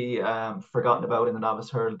slightly forgotten about in the novice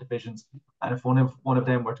hurdle divisions. And if one of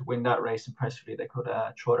them were to win that race impressively, they could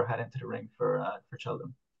throw their head into the ring for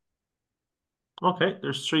Cheltenham. Okay,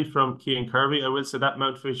 there's 3 from Cian Kirby. I will say that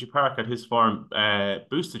Mount Fuji Park at his form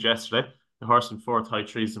boosted yesterday. The horse in 4th, High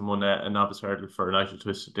Treason, won a novice hurdle for Nigel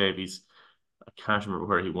Twisted Davies. I can't remember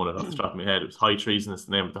where he won it off the top of my head. It was High Treason is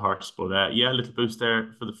the name of the horse. But yeah, a little boost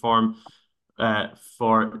there for the form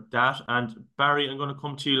for that. And Barry, I'm going to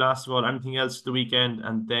come to you last of all. Anything else for the weekend?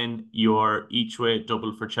 And then your each way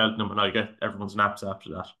double for Cheltenham, and I'll get everyone's naps after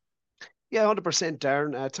that. Yeah, 100%,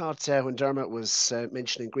 Darren. I thought when Dermot was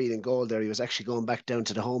mentioning green and gold there, he was actually going back down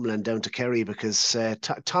to the homeland, down to Kerry, because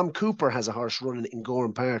Tom Cooper has a horse running in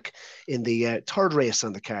Gorham Park in the 3rd race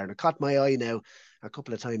on the card. It caught my eye now a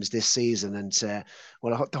couple of times this season, and the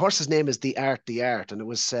horse's name is The Art, and it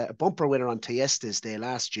was a bumper winner on Tiestes Day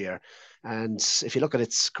last year. And if you look at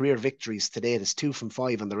its career victories today, it's 2 from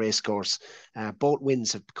 5 on the race course. Both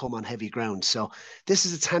wins have come on heavy ground. So this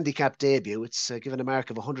is its handicap debut. It's given a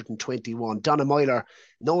mark of 121. Donna Myler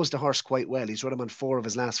knows the horse quite well. He's run him on 4 of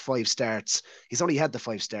his last 5 starts. He's only had the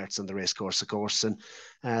 5 starts on the race course, of course. And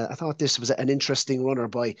I thought this was an interesting runner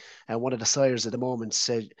by one of the sires at the moment,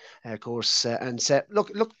 of course.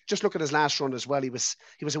 Just look at his last run as well. He was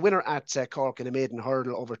a winner at Cork in a maiden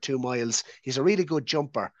hurdle over 2 miles. He's a really good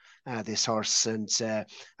jumper, this horse, and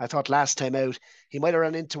I thought last time out he might have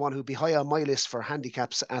run into one who'd be high on my list for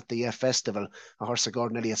handicaps at the festival, a horse of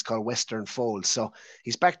Gordon Elliott's called Western Fold. So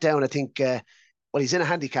he's back down. I think he's in a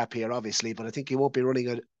handicap here obviously, but I think he won't be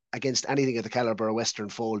running against anything of the caliber of Western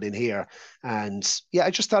Fold in here. And yeah, I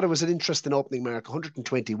just thought it was an interesting opening mark.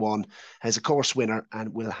 121 as a course winner,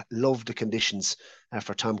 and will love the conditions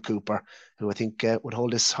for Tom Cooper, who I think would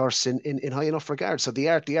hold this horse in high enough regard. So the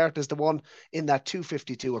art is the one in that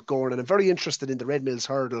 252 at Gorn. And I'm very interested in the Red Mills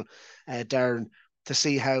hurdle, Darren, to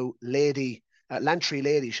see how Lantry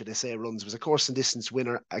Lady, should I say, runs. Was a course and distance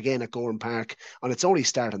winner again at Gorham Park on its only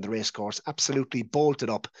start on the race course. Absolutely bolted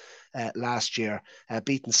up last year,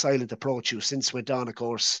 beaten Silent Approach, who since went on a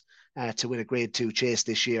course to win a Grade 2 chase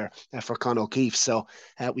this year for Con O'Keefe. So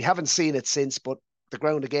we haven't seen it since, but the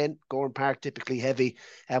ground again, Gorham Park, typically heavy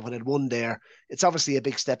when it won there. It's obviously a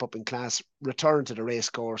big step up in class. Return to the race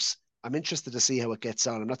course. I'm interested to see how it gets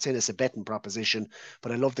on. I'm not saying it's a betting proposition,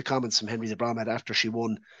 but I love the comments from Henry de Bromhead after she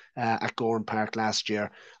won at Gorham Park last year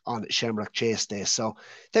on Shamrock Chase Day. So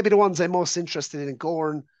they'll be the ones I'm most interested in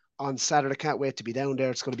Gorham on Saturday. Can't wait to be down there.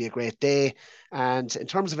 It's going to be a great day. And in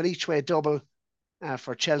terms of an each-way double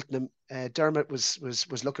for Cheltenham, Dermot was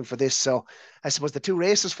looking for this. So I suppose the two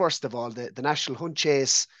races, first of all, the National Hunt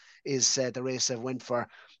Chase is the race I went for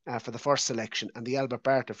the first selection, and the Albert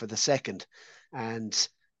Barter for the second. And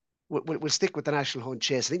we'll stick with the National Hunt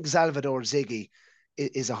Chase. I think Salvador Ziggy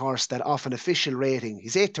is a horse that off an official rating,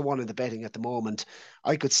 he's 8-1 in the betting at the moment.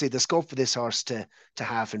 I could see the scope for this horse to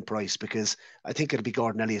half in price, because I think it'll be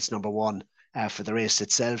Gordon Elliott's number one for the race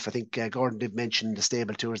itself. I think Gordon did mention the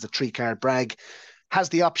stable tours, the 3-card Bragg. Has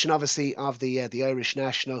the option, obviously, of the Irish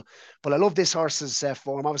National. But I love this horse's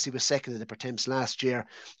form. Obviously, was second in the Pertemps last year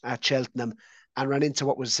at Cheltenham, and ran into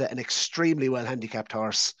what was an extremely well handicapped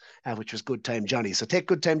horse, which was Good Time Johnny. So take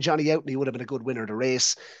Good Time Johnny out and he would have been a good winner of the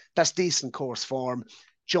race. That's decent course form.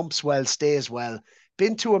 Jumps well, stays well.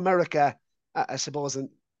 Been to America, I suppose, and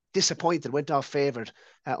disappointed, went off favoured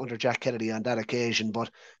under Jack Kennedy on that occasion.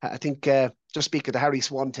 But I think, just speaking to Harry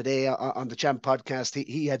Swan today on the Champ podcast,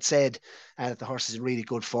 he had said that the horse is in really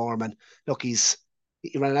good form. And look, he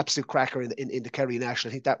ran an absolute cracker in the Kerry National.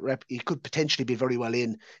 I think that he could potentially be very well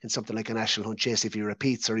in something like a National Hunt Chase if he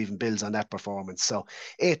repeats or even builds on that performance. So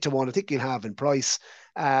 8-1, I think he'll have in price.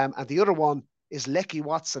 And the other one is Lecky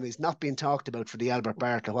Watson. He's not being talked about for the Albert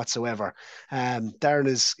Barker whatsoever. Darren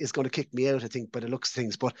is going to kick me out, I think, by the looks of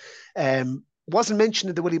things. But wasn't mentioned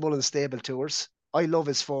in the Willie Mullins stable tours. I love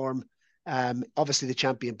his form. Obviously, the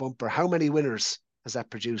champion bumper. How many winners has that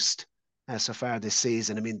produced so far this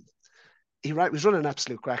season? I mean, he was running an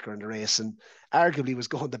absolute cracker in the race, and arguably was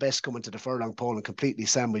going the best coming to the furlong pole and completely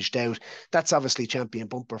sandwiched out. That's obviously champion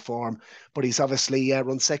bumper form, but he's obviously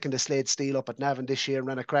run second to Slade Steele up at Navan this year and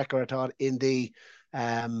ran a cracker, I thought, in the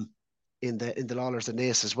Lawlers and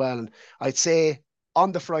Naas as well. And I'd say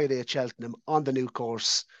on the Friday at Cheltenham, on the new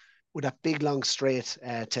course, with that big long straight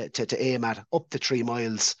to aim at, up to 3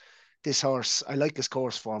 miles. This horse, I like his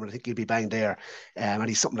course form, and I think he'll be banged there. And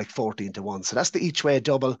he's something like 14-1. So that's the each way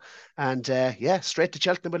double. And straight to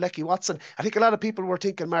Cheltenham with Lecky Watson. I think a lot of people were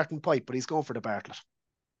thinking Martin Pipe, but he's going for the Bartlett.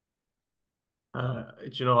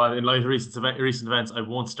 You know, in light of recent events, I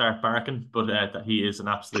won't start barking, but that he is an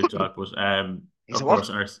absolute dog. But He's of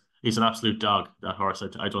course, he's an absolute dog, that horse.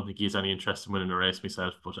 I don't think he's any interest in winning a race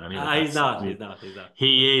myself. But anyway, he's not.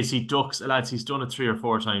 He is. He ducks, lads. He's done it 3 or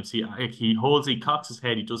 4 times. He holds. He cocks his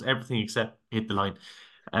head. He does everything except hit the line.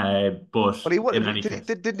 But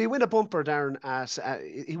didn't he win a bumper,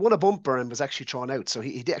 Darren? He won a bumper and was actually thrown out. So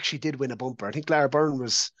he actually did win a bumper. I think Lara Byrne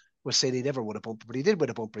was saying he never won a bumper, but he did win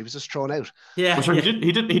a bumper. He was just thrown out. Yeah, well, sure, yeah.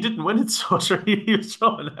 He didn't win it. So sure, he was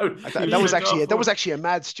thrown out. That was actually a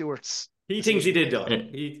Mad Stewart's. He thinks he did, though.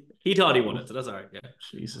 He thought he won it, so that's all right. Yeah.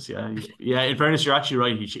 Jesus, yeah. Yeah, in fairness, you're actually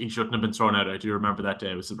right. He shouldn't have been thrown out. I do remember that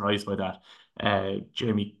day. I was surprised by that.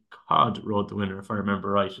 Jamie Codd rode the winner, if I remember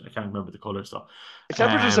right. I can't remember the colour, so. If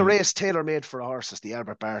ever there's a race tailor-made for a horse, it's the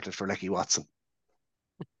Albert Bartlett for Lecky Watson.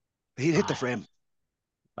 He'd hit the frame.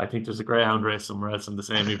 I think there's a greyhound race somewhere else in the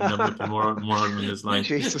same, even though it more on this line.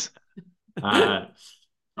 Jesus.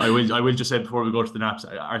 I will just say before we go to the naps,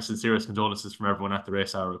 our sincerest condolences from everyone at the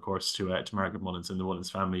Racehour, of course, to Margaret Mullins and the Mullins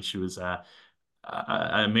family. She was a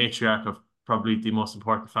matriarch of probably the most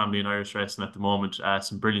important family in Irish racing at the moment.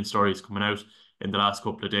 Some brilliant stories coming out in the last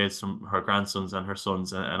couple of days from her grandsons and her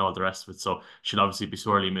sons and all the rest of it. So she'll obviously be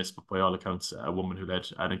sorely missed, but by all accounts, a woman who led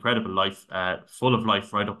an incredible life, full of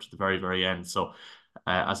life right up to the very, very end. So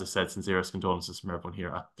as I said, sincerest condolences from everyone here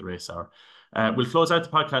at the Racehour. We'll close out the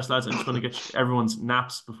podcast, lads. I'm just going to get everyone's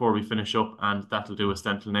naps before we finish up, and that'll do us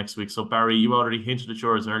then till next week. So, Barry, you already hinted at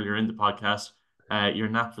yours earlier in the podcast. Your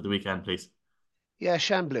nap for the weekend, please. Yeah,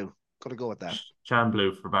 Shamblu. Got to go with that.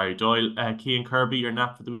 Shamblu for Barry Doyle. Cian Kirby, your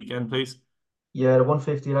nap for the weekend, please. Yeah, the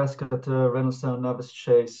 150 at Ascot, Reynolds Novice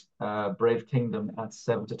Chase, Brave Kingdom at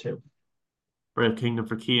 7-2. Brave Kingdom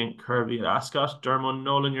for Cian Kirby at Ascot. Diarmuid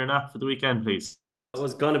Nolan, your nap for the weekend, please. That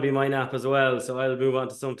was going to be my nap as well, so I'll move on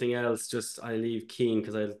to something else. I'll leave Keane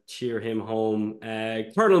because I'll cheer him home.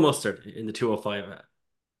 Colonel Mustard in the 205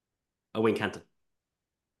 a Wincanton.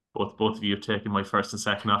 Both of you have taken my first and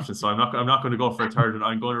second option, so I'm not going to go for a third one.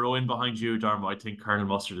 I'm going to row in behind you, Diarmuid. I think Colonel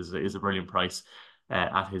Mustard is a brilliant price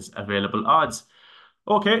at his available odds.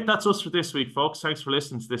 Okay, that's us for this week, folks. Thanks for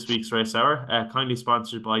listening to this week's Race Hour. Kindly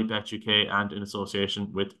sponsored by BetUK and in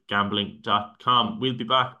association with Gambling.com. We'll be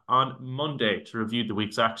back on Monday to review the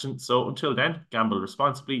week's action. So until then, gamble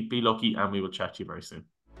responsibly, be lucky, and we will chat to you very soon.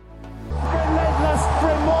 Relentless,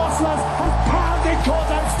 remorseless, and pounding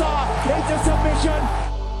Cordan Star into submission.